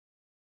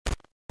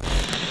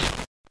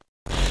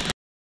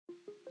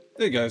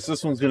Hey guys,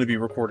 this one's going to be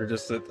recorded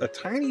just a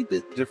tiny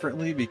bit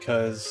differently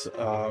because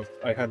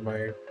I had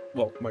my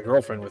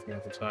girlfriend with me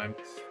at the time.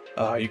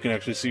 You can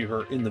actually see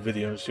her in the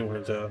video. She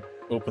wanted to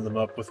open them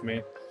up with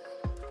me.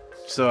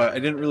 So I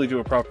didn't really do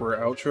a proper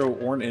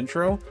outro or an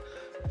intro.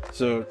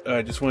 So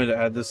I just wanted to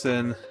add this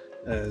in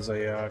as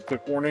a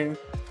quick warning.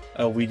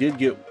 We did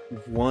get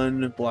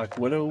one Black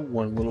Widow,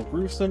 one Little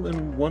Gruesome,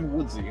 and one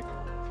Woodsy,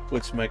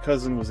 which my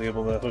cousin was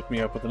able to hook me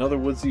up with another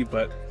Woodsy,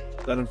 but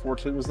that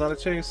unfortunately was not a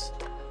chase.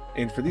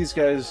 And for these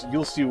guys,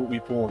 you'll see what we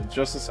pull in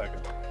just a second.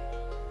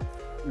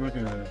 I'm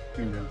looking at a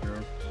premium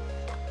hero.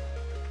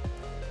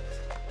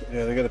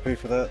 Yeah, they gotta pay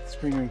for that. It's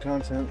premium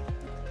content.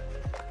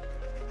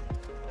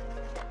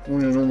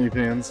 Only on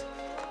OnlyFans.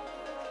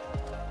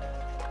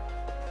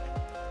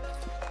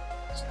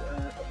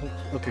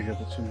 Okay, yeah,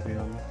 that shouldn't be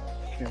on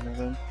camera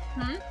then.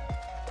 Hmm?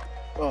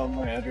 Oh,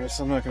 my address.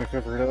 I'm not gonna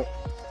cover it up.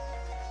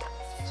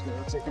 Just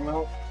gonna take them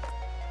out.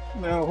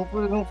 Now,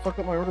 hopefully they don't fuck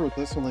up my order with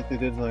this one like they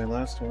did my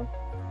last one.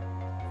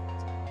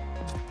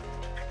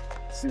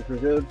 See if we're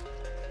good.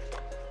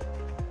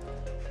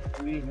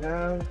 We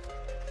have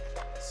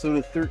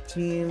Soda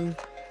 13,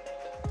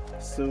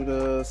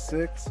 Soda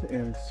 6,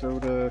 and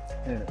Soda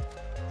 10.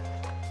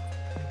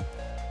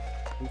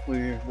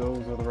 Hopefully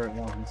those are the right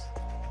ones.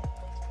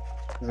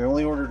 I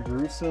only ordered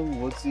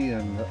Gruesome, Woodsy,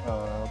 and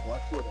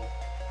Black Widow.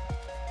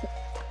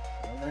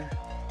 Are there?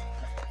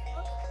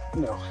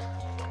 No.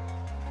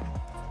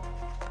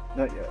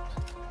 Not yet.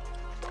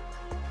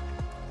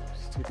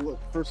 Just take a look.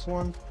 First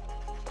one,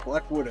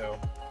 Black Widow.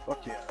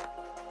 Fuck yeah.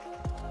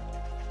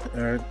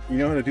 Alright, you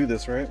know how to do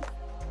this, right?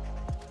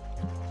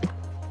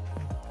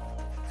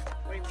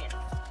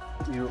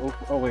 What do you mean?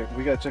 Oh wait,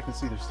 we gotta check and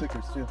see their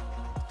stickers too.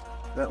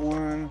 That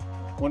one,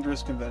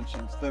 Wondrous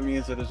Conventions. That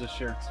means that is a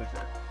shared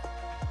sticker.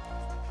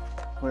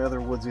 My other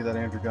Woodsy that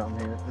Andrew got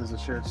me is a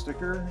shared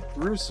sticker.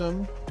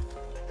 Gruesome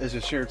is a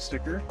shared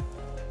sticker.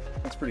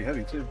 That's pretty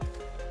heavy too.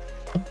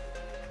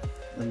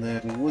 And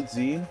then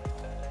Woodsy,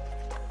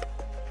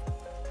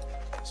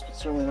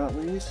 certainly not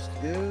least,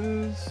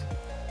 is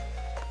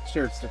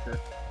shared sticker.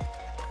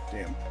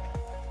 Damn.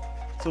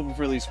 It's hoping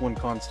for at least one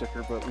con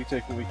sticker, but we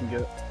take what we can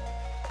get.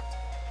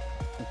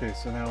 Okay,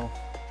 so now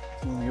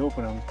when we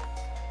open them,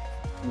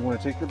 you want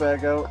to take the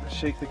bag out,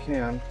 shake the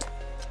can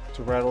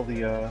to rattle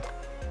the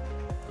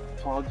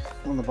plug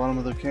on the bottom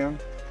of the can,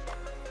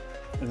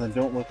 and then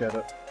don't look at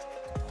it.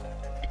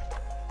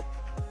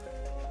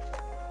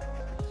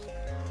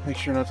 Make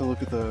sure not to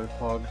look at the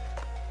plug.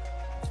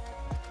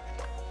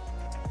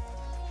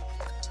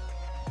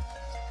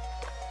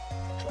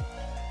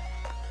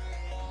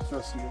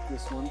 Trust you with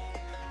this one.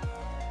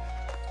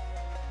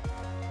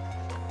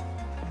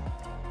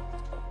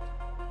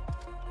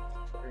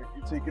 Right,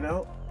 you take it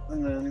out,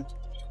 and then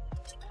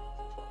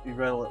you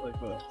rattle it like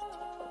that.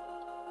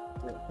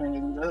 Trying to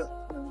do that,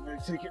 and I'm going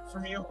to take it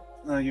from you.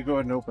 Now you go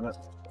ahead and open it.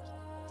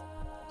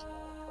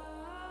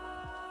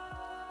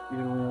 You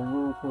get a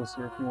little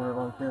closer if you want it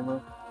on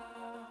camera.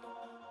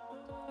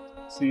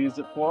 See, is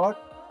it flocked?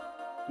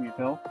 Can you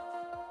tell?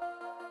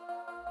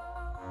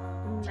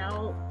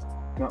 No.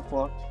 Not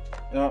flocked?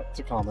 No, it's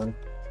a common.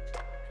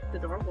 It's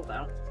adorable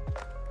though.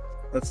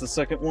 That's the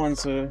second one,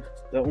 so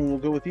that one will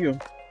go with you.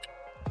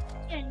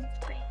 Yeah,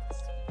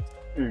 thanks.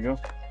 Here you go.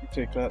 You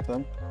take that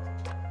then.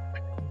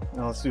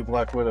 Now let's do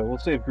Black Widow. We'll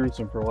save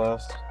Gruesome for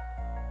last.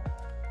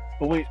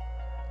 But wait,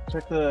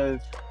 check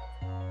the...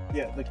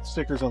 Yeah, the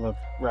stickers on the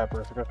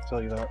wrapper. I forgot to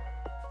tell you that.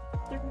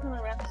 Stickers on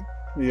the wrapper.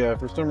 Yeah,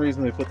 for some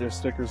reason they put their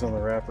stickers on the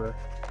wrapper.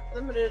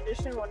 Limited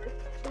edition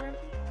Wondercon.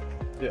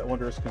 Yeah,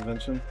 Wondrous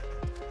Convention.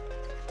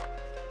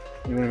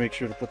 You want to make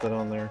sure to put that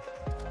on there.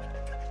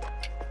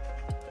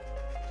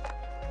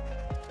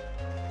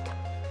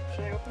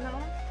 Should I open that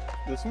one?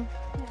 This one?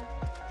 Yeah.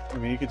 I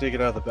mean, you can take it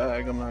out of the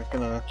bag. I'm not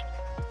gonna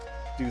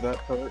do that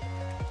part.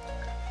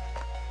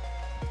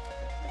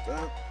 Like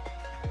that.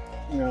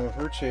 No,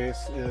 her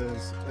chase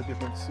is a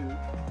different suit.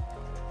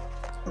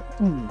 I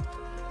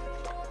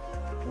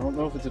don't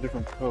know if it's a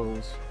different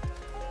pose.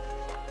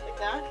 Like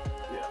that?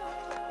 Yeah.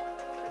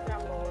 I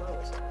forgot what it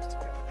was supposed to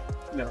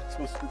be. No, it's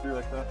supposed to be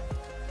like that.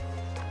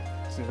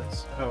 See,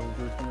 that's how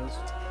Gruesome is.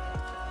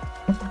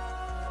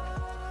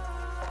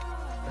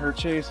 Her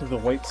chase is a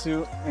white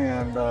suit,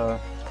 and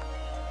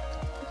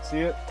see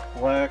it?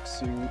 Black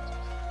suit.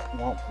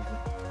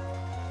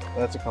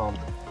 That's a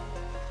combo.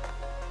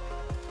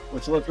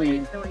 Which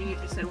luckily. So what you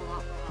just said,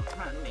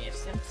 front me,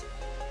 Simpson.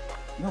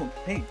 No,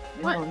 hey.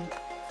 What?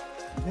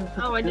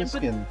 Oh, I didn't put.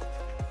 Skin.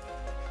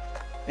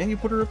 And you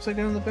put her upside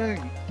down in the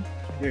bag.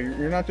 Yeah,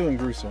 you're not doing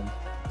Gruesome.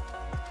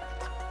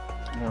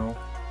 No.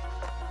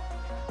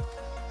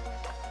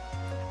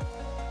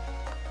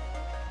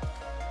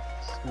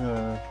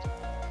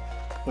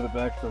 Put it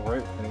back the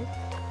right way.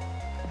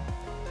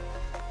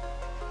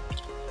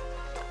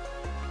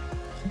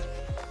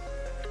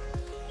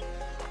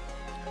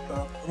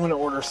 I'm gonna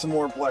order some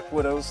more Black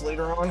Widows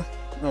later on.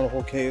 Not a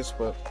whole case,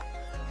 but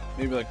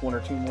maybe like one or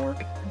two more.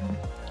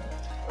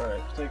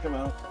 Alright, take them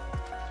out.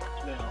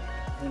 Now,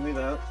 hand me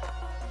that.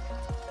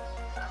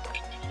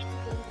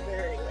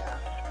 Very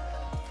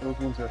Those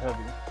ones are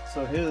heavy.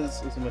 So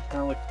his is a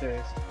metallic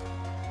case.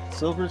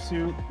 Silver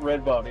suit,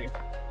 red body.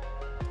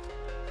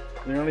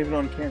 They're not even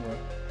on camera.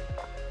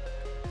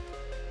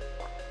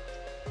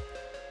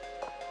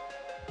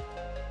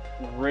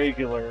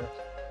 Regular.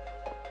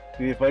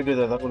 See, if I did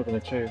that, that would have been a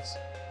chase.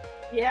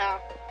 Yeah.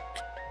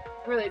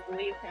 Really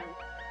believe him.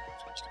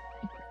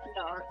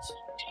 Not.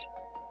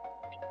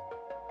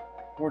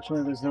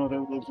 Fortunately, there's no other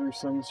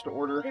gruesomes to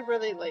order. They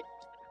really like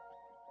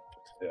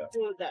Yeah.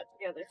 glued that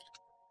together.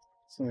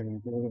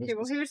 Something Okay,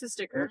 well here's the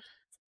sticker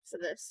for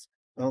this.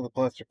 Oh, the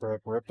plastic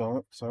wrap ripped on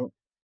it, so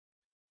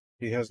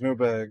he has no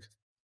bag.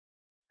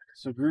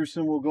 So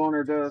gruesome will go on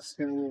our desk,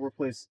 and we'll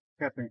replace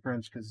Captain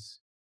Crunch because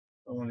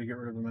I wanted to get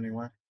rid of him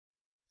anyway.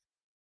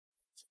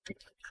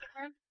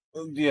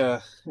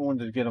 Yeah, I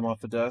wanted to get him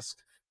off the desk.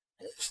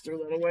 Just throw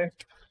that away.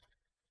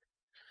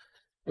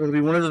 It'll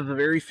be one of the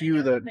very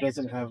few that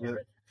doesn't have it.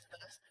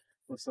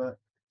 What's that?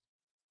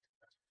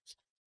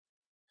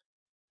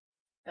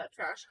 That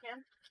trash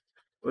can.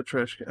 What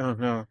trash can? Oh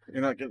no,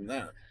 you're not getting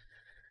that.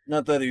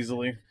 Not that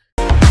easily.